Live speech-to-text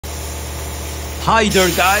Hi there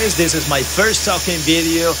guys, this is my first talking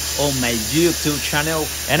video on my YouTube channel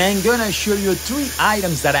and I'm gonna show you 3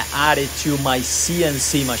 items that I added to my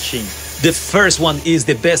CNC machine. The first one is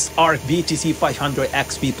the Bestarc BTC 500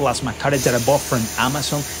 XP Plasma Cutter that I bought from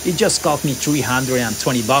Amazon. It just cost me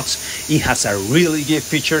 $320. It has a really good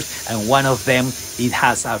features, and one of them, it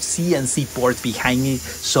has a CNC port behind it,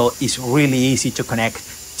 so it's really easy to connect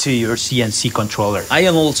to your CNC controller. I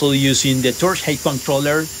am also using the torch height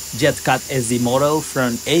controller JetCat SD model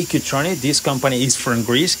from Aqtronic. This company is from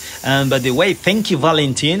Greece. By the way, thank you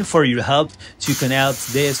Valentin for your help to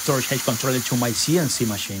connect this torch height controller to my CNC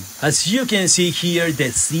machine. As you can see here, the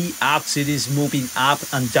Z axis is moving up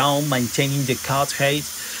and down, maintaining the cut height.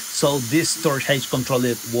 So this torch height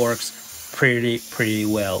controller works pretty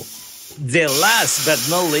well. The last but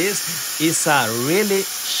not least is a really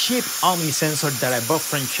cheap Ohmic sensor that I bought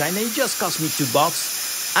from China. It just cost me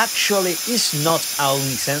 $2. Actually, it's not an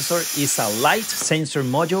Ohmic sensor, it's a light sensor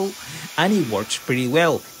module and it works pretty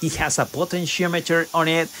well. It has a potentiometer on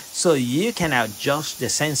it, so you can adjust the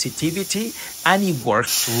sensitivity and it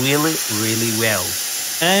works really well.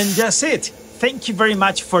 And that's it. Thank you very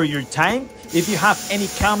much for your time. If you have any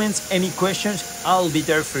comments, any questions, I'll be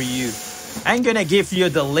there for you. I'm gonna give you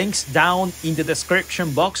the links down in the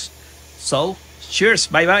description box. So, cheers,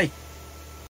 bye bye.